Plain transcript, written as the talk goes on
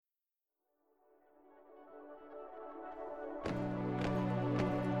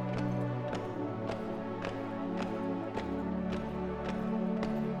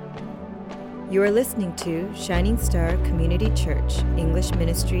You are listening to Shining Star Community Church English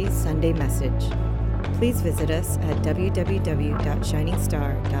Ministries Sunday Message. Please visit us at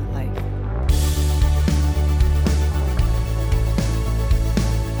www.shiningstar.life.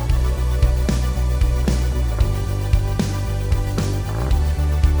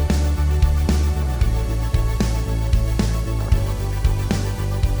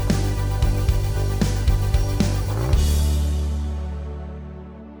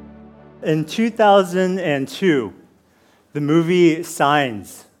 In 2002, the movie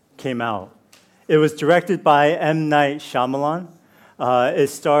Signs came out. It was directed by M. Night Shyamalan. It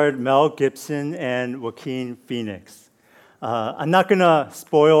starred Mel Gibson and Joaquin Phoenix. I'm not going to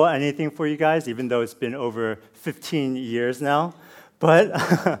spoil anything for you guys, even though it's been over 15 years now. But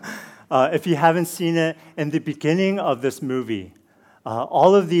if you haven't seen it, in the beginning of this movie,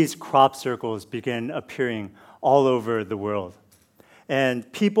 all of these crop circles begin appearing all over the world.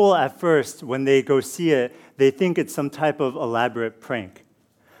 And people at first, when they go see it, they think it's some type of elaborate prank.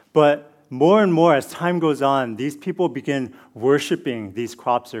 But more and more, as time goes on, these people begin worshiping these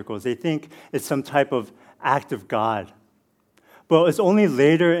crop circles. They think it's some type of act of God. But it's only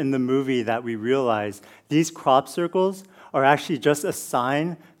later in the movie that we realize these crop circles are actually just a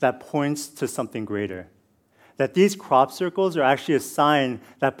sign that points to something greater. That these crop circles are actually a sign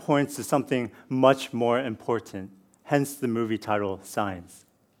that points to something much more important. Hence the movie title, Signs.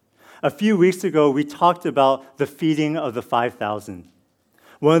 A few weeks ago, we talked about the feeding of the 5,000.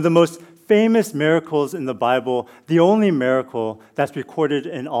 One of the most famous miracles in the Bible, the only miracle that's recorded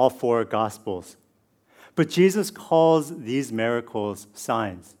in all four Gospels. But Jesus calls these miracles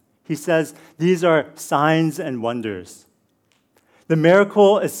signs. He says these are signs and wonders. The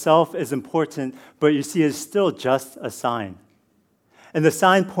miracle itself is important, but you see, it's still just a sign. And the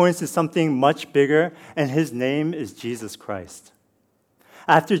sign points to something much bigger, and his name is Jesus Christ.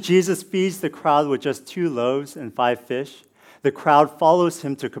 After Jesus feeds the crowd with just 2 loaves and 5 fish, the crowd follows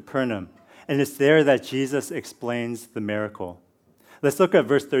him to Capernaum, and it's there that Jesus explains the miracle. Let's look at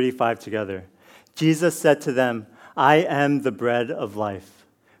verse 35 together. Jesus said to them, "I am the bread of life.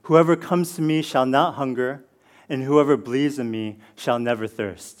 Whoever comes to me shall not hunger, and whoever believes in me shall never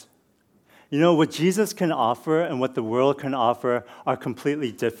thirst." You know, what Jesus can offer and what the world can offer are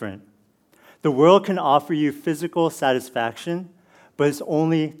completely different. The world can offer you physical satisfaction, but it's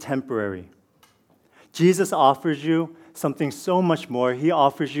only temporary. Jesus offers you something so much more. He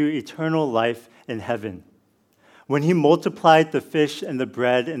offers you eternal life in heaven. When he multiplied the fish and the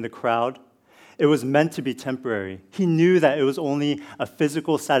bread in the crowd, it was meant to be temporary. He knew that it was only a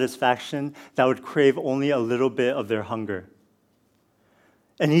physical satisfaction that would crave only a little bit of their hunger.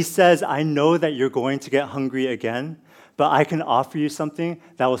 And he says, "I know that you're going to get hungry again, but I can offer you something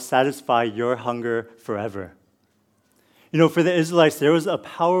that will satisfy your hunger forever." You know, for the Israelites, there was a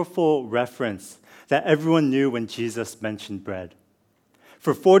powerful reference that everyone knew when Jesus mentioned bread.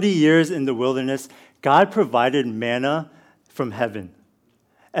 For 40 years in the wilderness, God provided manna from heaven.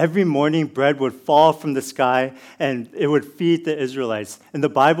 Every morning, bread would fall from the sky, and it would feed the Israelites. In the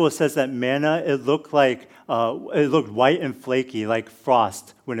Bible, it says that manna, it looked white and flaky, like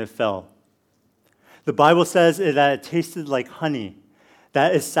frost when it fell. The Bible says that it tasted like honey,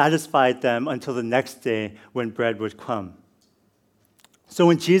 that it satisfied them until the next day when bread would come. So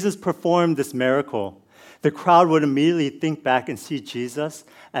when Jesus performed this miracle, the crowd would immediately think back and see Jesus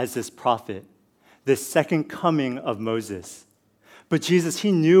as this prophet, this second coming of Moses. But Jesus,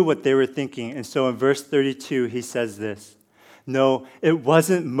 he knew what they were thinking, and so in verse 32, he says this, "No, it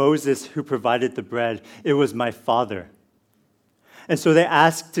wasn't Moses who provided the bread, it was my Father." And so they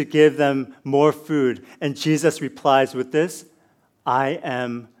ask to give them more food, and Jesus replies with this, "I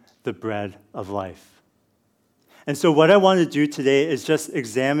am the bread of life." And so what I want to do today is just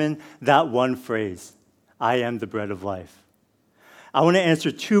examine that one phrase, "I am the bread of life." I want to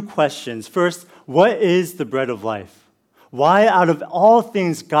answer 2 questions. First, what is the bread of life? Why, out of all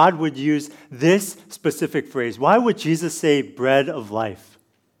things, God would use this specific phrase? Why would Jesus say bread of life?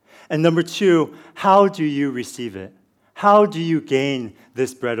 And number 2, how do you receive it? How do you gain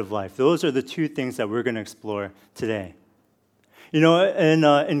this bread of life? Those are the 2 things that we're going to explore today. You know,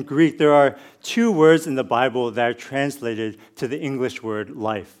 in Greek, there are 2 words in the Bible that are translated to the English word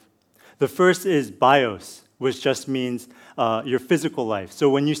life. The first is bios, which just means your physical life. So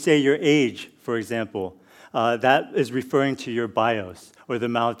when you say your age, for example, that is referring to your bios, or the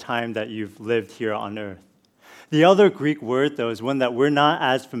amount of time that you've lived here on earth. The other Greek word, though, is one that we're not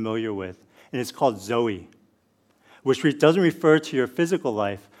as familiar with, and it's called zoe, which doesn't refer to your physical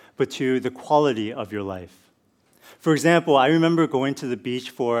life, but to the quality of your life. For example, I remember going to the beach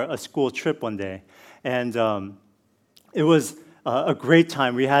for a school trip one day, and it was a great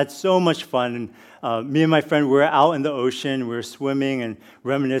time. We had so much fun. And me and my friend were out in the ocean. We were swimming and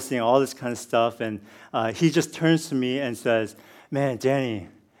reminiscing, all this kind of stuff. And he just turns to me and says, "Man, Danny,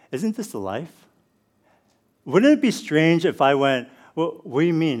 isn't this the life? Wouldn't it be strange if I went, what do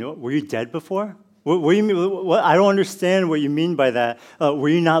you mean? Were you dead before? What do you mean? I don't understand what you mean by that. Were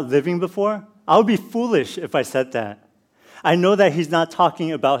you not living before? I would be foolish if I said that." I know that he's not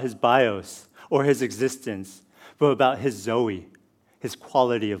talking about his bios or his existence, but about his Zoe, his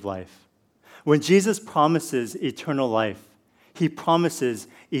quality of life. When Jesus promises eternal life, he promises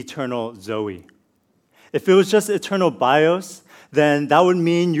eternal Zoe. If it was just eternal bios, then that would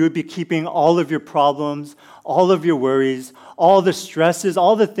mean you would be keeping all of your problems, all of your worries, all the stresses,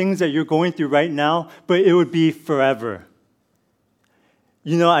 all the things that you're going through right now, but it would be forever.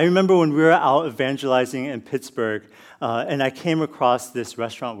 You know, I remember when we were out evangelizing in Pittsburgh, and I came across this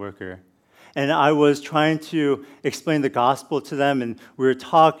restaurant worker. And I was trying to explain the gospel to them, and we were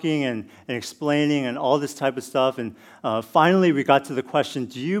talking and explaining and all this type of stuff. And finally, we got to the question,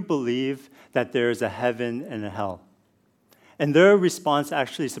 do you believe that there is a heaven and a hell? And their response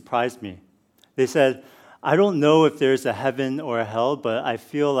actually surprised me. They said, "I don't know if there's a heaven or a hell, but I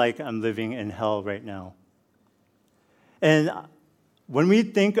feel like I'm living in hell right now." And when we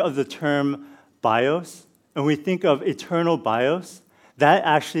think of the term bios, and we think of eternal bios, that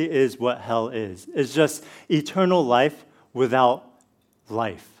actually is what hell is. It's just eternal life without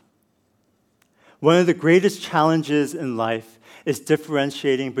life. One of the greatest challenges in life is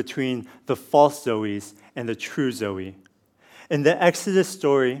differentiating between the false Zoes and the true Zoe. In the Exodus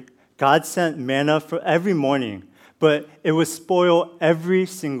story, God sent manna for every morning, but it would spoil every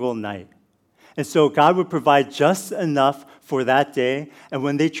single night. And so God would provide just enough for that day, and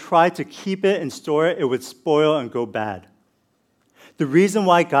when they tried to keep it and store it, it would spoil and go bad. The reason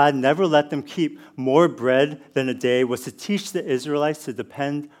why God never let them keep more bread than a day was to teach the Israelites to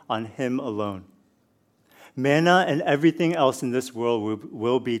depend on Him alone. Manna and everything else in this world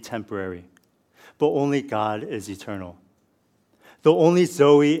will be temporary, but only God is eternal. The only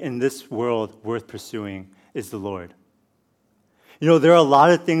Zoe in this world worth pursuing is the Lord. You know, there are a lot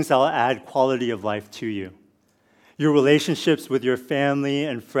of things that will add quality of life to you. Your relationships with your family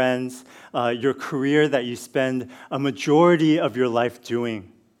and friends, your career that you spend a majority of your life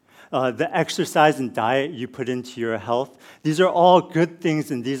doing, the exercise and diet you put into your health. These are all good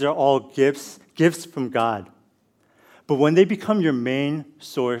things, and these are all gifts from God. But when they become your main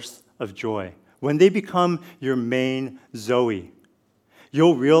source of joy, when they become your main Zoe,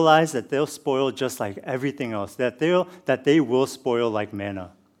 you'll realize that they'll spoil just like everything else, that they will spoil like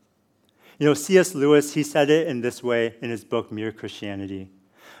manna. You know, C.S. Lewis, he said it in this way in his book, Mere Christianity.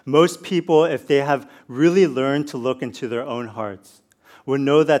 Most people, if they have really learned to look into their own hearts, will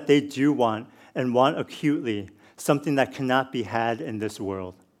know that they do want, and want acutely, something that cannot be had in this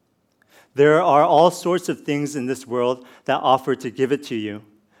world. There are all sorts of things in this world that offer to give it to you,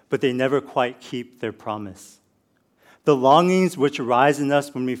 but they never quite keep their promise. The longings which arise in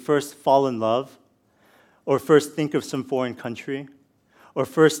us when we first fall in love, or first think of some foreign country, or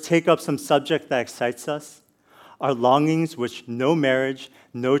first take up some subject that excites us, are longings which no marriage,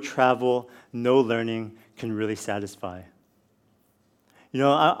 no travel, no learning can really satisfy. You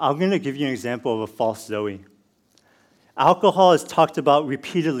know, I'm going to give you an example of a false Zoe. Alcohol is talked about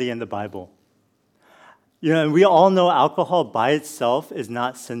repeatedly in the Bible. You know, and we all know alcohol by itself is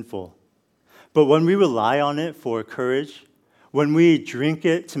not sinful. But when we rely on it for courage, when we drink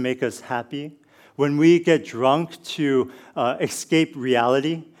it to make us happy, when we get drunk to escape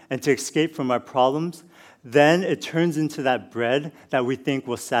reality and to escape from our problems, then it turns into that bread that we think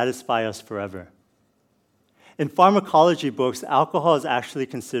will satisfy us forever. In pharmacology books, alcohol is actually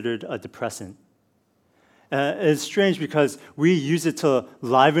considered a depressant. It's strange because we use it to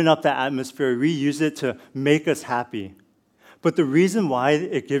liven up the atmosphere. We use it to make us happy. But the reason why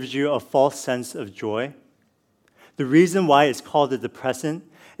it gives you a false sense of joy, the reason why it's called a depressant,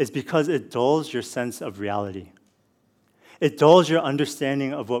 is because it dulls your sense of reality. It dulls your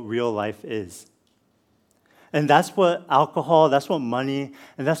understanding of what real life is. And that's what alcohol, that's what money,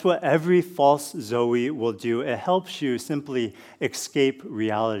 and that's what every false Zoe will do. It helps you simply escape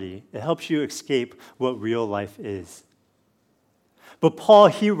reality. It helps you escape what real life is. But Paul,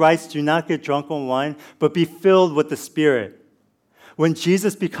 he writes, do not get drunk on wine, but be filled with the Spirit. When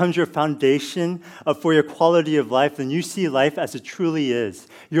Jesus becomes your foundation for your quality of life, then you see life as it truly is.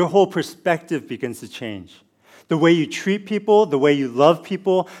 Your whole perspective begins to change. The way you treat people, the way you love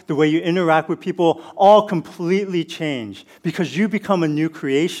people, the way you interact with people, all completely change because you become a new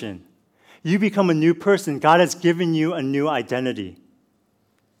creation. You become a new person. God has given you a new identity.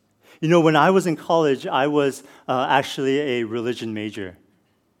 When I was in college, I was actually a religion major.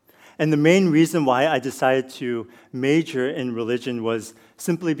 And the main reason why I decided to major in religion was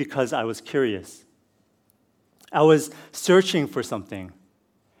simply because I was curious. I was searching for something.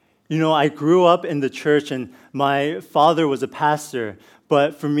 I grew up in the church and my father was a pastor,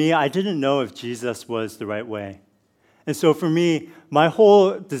 but for me, I didn't know if Jesus was the right way. And so for me, my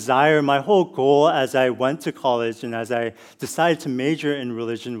whole desire, my whole goal as I went to college and as I decided to major in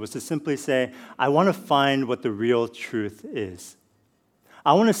religion was to simply say, I want to find what the real truth is.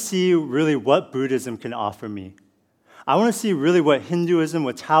 I want to see really what Buddhism can offer me. I want to see really what Hinduism,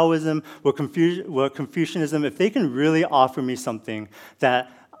 what Taoism, what Confucianism, if they can really offer me something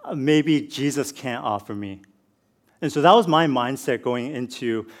that maybe Jesus can't offer me. And so that was my mindset going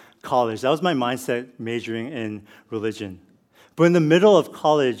into college. That was my mindset majoring in religion. But in the middle of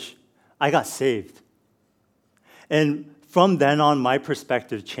college, I got saved. And from then on, my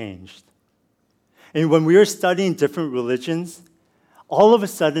perspective changed. And when we were studying different religions, all of a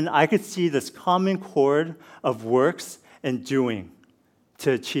sudden, I could see this common chord of works and doing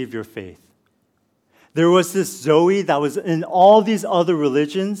to achieve your faith. There was this Zoe that was in all these other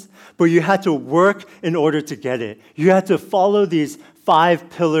religions, but you had to work in order to get it. You had to follow these 5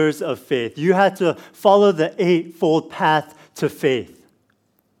 pillars of faith. You had to follow the 8-fold path to faith.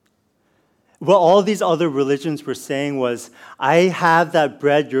 What all these other religions were saying was, I have that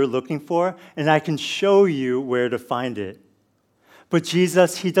bread you're looking for, and I can show you where to find it. But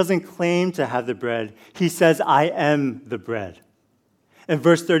Jesus, he doesn't claim to have the bread. He says, I am the bread. In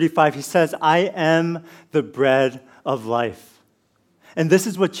verse 35, he says, I am the bread of life. And this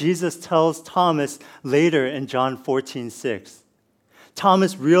is what Jesus tells Thomas later in John 14:6.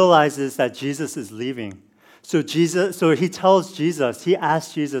 Thomas realizes that Jesus is leaving. So he tells Jesus, he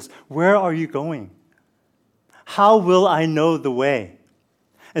asks Jesus, where are you going? How will I know the way?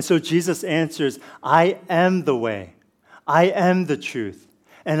 And so Jesus answers, I am the way. I am the truth,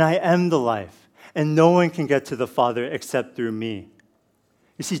 and I am the life, and no one can get to the Father except through me.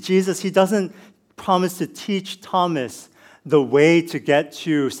 You see, Jesus, he doesn't promise to teach Thomas the way to get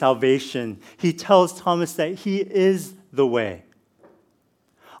to salvation. He tells Thomas that he is the way.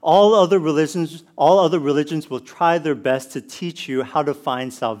 All other religions will try their best to teach you how to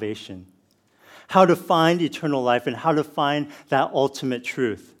find salvation, how to find eternal life, and how to find that ultimate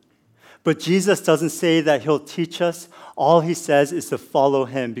truth. But Jesus doesn't say that he'll teach us. All he says is to follow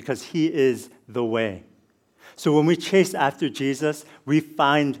him because he is the way. So when we chase after Jesus, we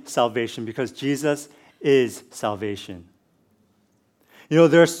find salvation because Jesus is salvation.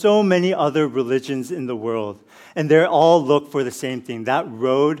 There are so many other religions in the world, and they all look for the same thing, that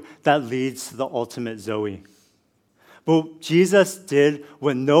road that leads to the ultimate Zoe. But Jesus did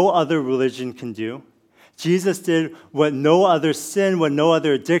what no other religion can do. Jesus did what no other sin, what no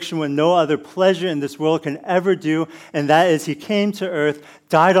other addiction, what no other pleasure in this world can ever do, and that is he came to earth,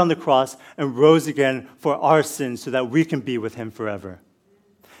 died on the cross, and rose again for our sins so that we can be with him forever.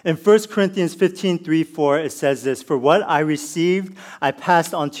 In 1 Corinthians 15:3-4, it says this, for what I received, I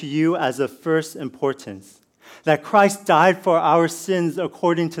passed on to you as of first importance, that Christ died for our sins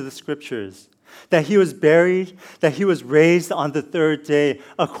according to the Scriptures, that he was buried, that he was raised on the 3rd day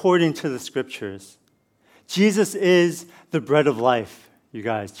according to the Scriptures. Jesus is the bread of life, you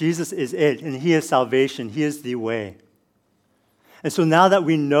guys. Jesus is it, and he is salvation. He is the way. And so now that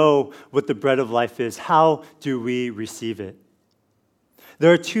we know what the bread of life is, how do we receive it?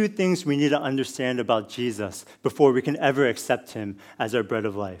 There are 2 things we need to understand about Jesus before we can ever accept him as our bread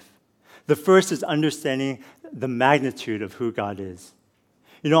of life. The first is understanding the magnitude of who God is.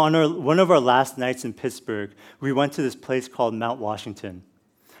 On one of our last nights in Pittsburgh, we went to this place called Mount Washington.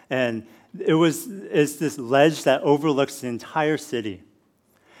 And it's this ledge that overlooks the entire city.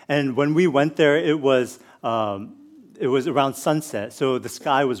 And when we went there, it was around sunset. So the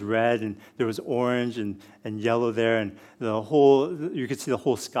sky was red, and there was orange and yellow there, and you could see the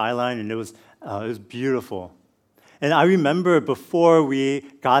whole skyline, and it was beautiful. And I remember before we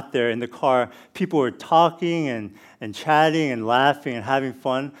got there in the car, people were talking and chatting and laughing and having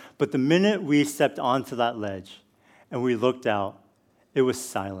fun. But the minute we stepped onto that ledge and we looked out, it was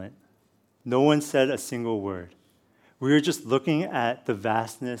silent. No one said a single word. We were just looking at the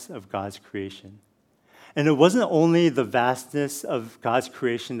vastness of God's creation. And it wasn't only the vastness of God's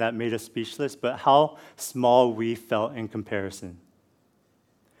creation that made us speechless, but how small we felt in comparison.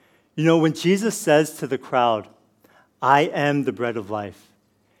 When Jesus says to the crowd, I am the bread of life,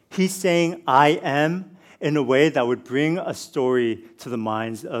 he's saying I am in a way that would bring a story to the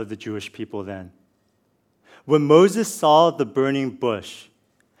minds of the Jewish people then. When Moses saw the burning bush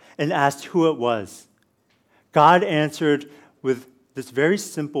and asked who it was, God answered with this very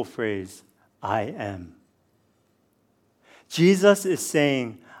simple phrase, I am. Jesus is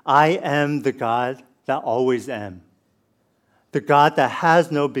saying, I am the God that always am. The God that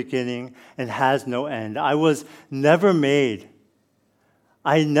has no beginning and has no end. I was never made.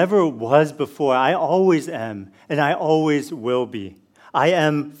 I never was before. I always am, and I always will be. I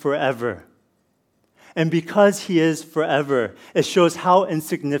am forever. And because he is forever, it shows how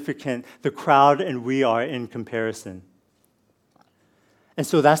insignificant the crowd and we are in comparison. And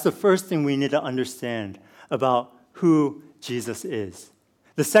so that's the first thing we need to understand about who Jesus is.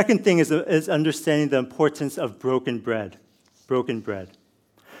 The second thing is understanding the importance of broken bread. Broken bread.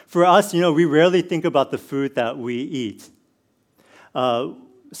 For us, we rarely think about the food that we eat.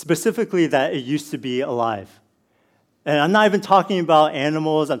 Specifically that it used to be alive. And I'm not even talking about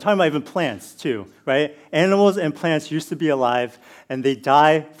animals, I'm talking about even plants too, right? Animals and plants used to be alive, and they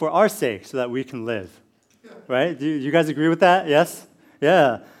die for our sake so that we can live, right? Do you guys agree with that? Yes?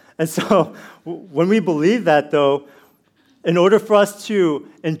 Yeah. And so when we believe that, though, in order for us to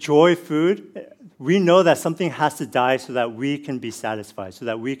enjoy food, we know that something has to die so that we can be satisfied, so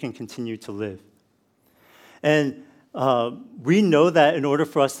that we can continue to live. And we know that in order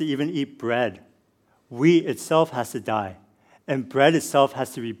for us to even eat bread, wheat itself has to die, and bread itself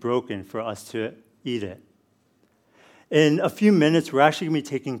has to be broken for us to eat it. In a few minutes, we're actually going to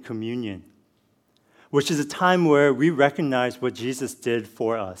be taking communion, which is a time where we recognize what Jesus did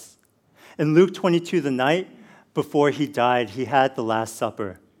for us. In Luke 22, the night before he died, he had the Last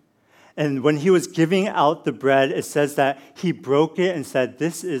Supper. And when he was giving out the bread, it says that he broke it and said,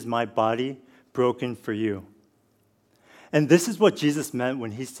 "This is my body broken for you." And this is what Jesus meant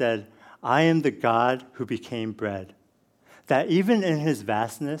when he said, "I am the God who became bread." That even in his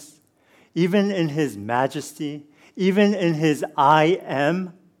vastness, even in his majesty, even in his I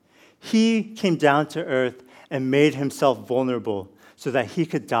am, he came down to earth and made himself vulnerable so that he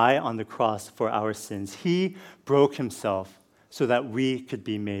could die on the cross for our sins. He broke himself so that we could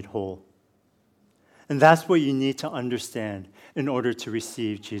be made whole. And that's what you need to understand in order to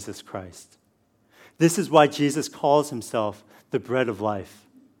receive Jesus Christ. This is why Jesus calls himself the bread of life.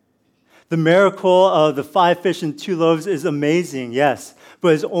 The miracle of the 5 fish and 2 loaves is amazing, yes,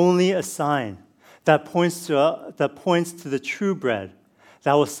 but is only a sign that points to the true bread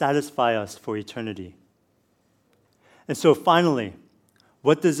that will satisfy us for eternity. And so finally,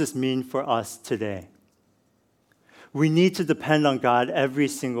 what does this mean for us today? We need to depend on God every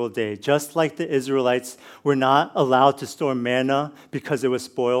single day. Just like the Israelites were not allowed to store manna because it would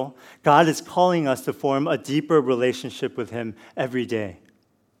spoil, God is calling us to form a deeper relationship with him every day.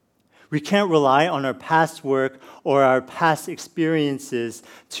 We can't rely on our past work or our past experiences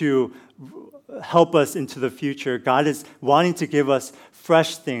to help us into the future. God is wanting to give us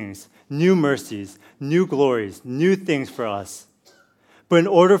fresh things, new mercies, new glories, new things for us. But in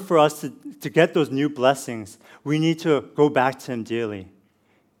order for us to get those new blessings, we need to go back to him daily.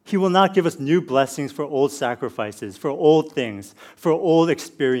 He will not give us new blessings for old sacrifices, for old things, for old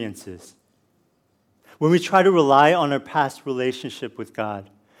experiences. When we try to rely on our past relationship with God,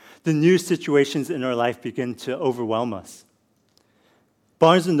 the new situations in our life begin to overwhelm us.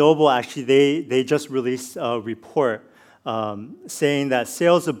 Barnes & Noble, actually, they just released a report saying that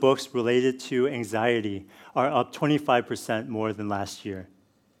sales of books related to anxiety are up 25% more than last year.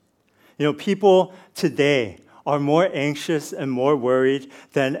 People today are more anxious and more worried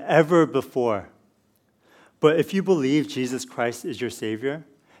than ever before. But if you believe Jesus Christ is your Savior,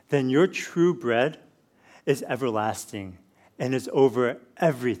 then your true bread is everlasting and is over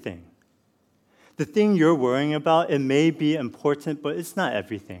everything. The thing you're worrying about, it may be important, but it's not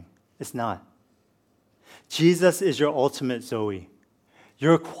everything. It's not. Jesus is your ultimate Zoe,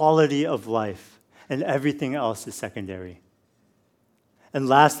 your quality of life, and everything else is secondary. And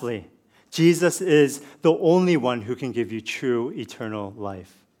lastly, Jesus is the only one who can give you true eternal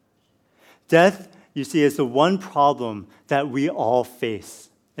life. Death, you see, is the one problem that we all face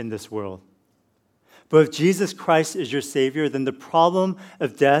in this world. But if Jesus Christ is your Savior, then the problem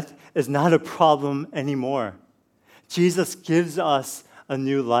of death is not a problem anymore. Jesus gives us a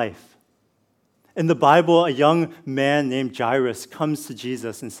new life. In the Bible, a young man named Jairus comes to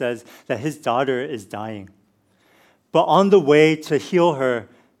Jesus and says that his daughter is dying. But on the way to heal her,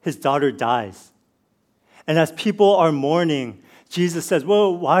 his daughter dies. And as people are mourning, Jesus says,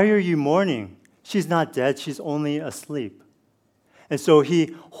 "Well, why are you mourning? She's not dead, she's only asleep." And so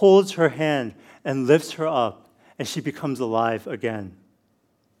he holds her hand and lifts her up, and she becomes alive again.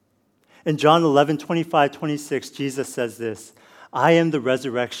 In John 11:25-26, Jesus says this, "I am the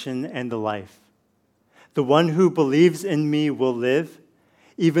resurrection and the life. The one who believes in me will live,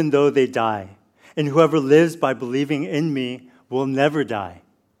 even though they die. And whoever lives by believing in me will never die.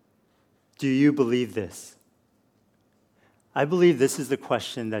 Do you believe this? I believe this is the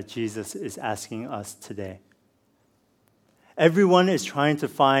question that Jesus is asking us today. Everyone is trying to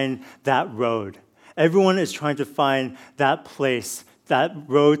find that road. Everyone is trying to find that place, that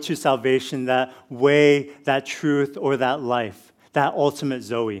road to salvation, that way, that truth, or that life, that ultimate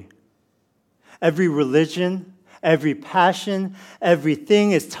Zoe. Every religion, every passion,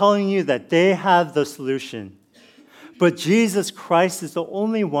 everything is telling you that they have the solution. But Jesus Christ is the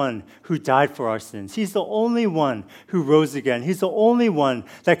only one who died for our sins. He's the only one who rose again. He's the only one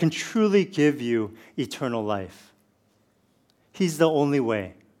that can truly give you eternal life. He's the only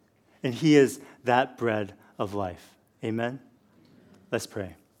way, and He is that bread of life. Amen? Let's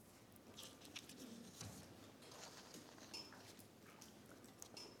pray.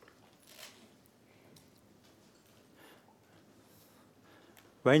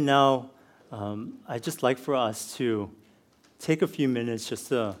 Right now, I'd just like for us to take a few minutes just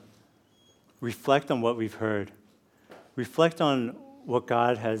to reflect on what we've heard. Reflect on what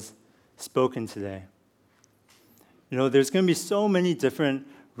God has spoken today. You know, there's going to be so many different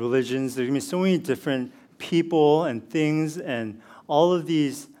religions. There's going to be so many different people and things and all of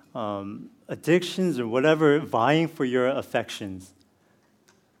these addictions or whatever vying for your affections.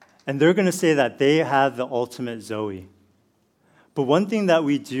 And they're going to say that they have the ultimate Zoe. But one thing that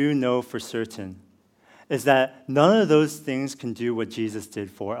we do know for certain is that none of those things can do what Jesus did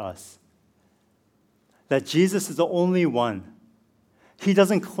for us. That Jesus is the only one. He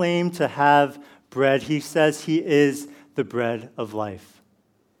doesn't claim to have bread. He says He is the bread of life.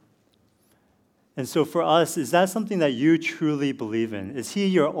 And so for us, is that something that you truly believe in? Is He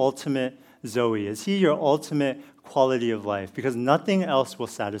your ultimate Zoe? Is He your ultimate quality of life? Because nothing else will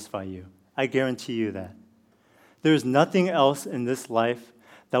satisfy you. I guarantee you that. There is nothing else in this life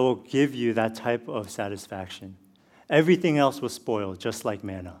that will give you that type of satisfaction. Everything else will spoil, just like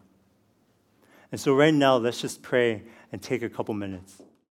manna. And so right now, let's just pray and take a couple minutes.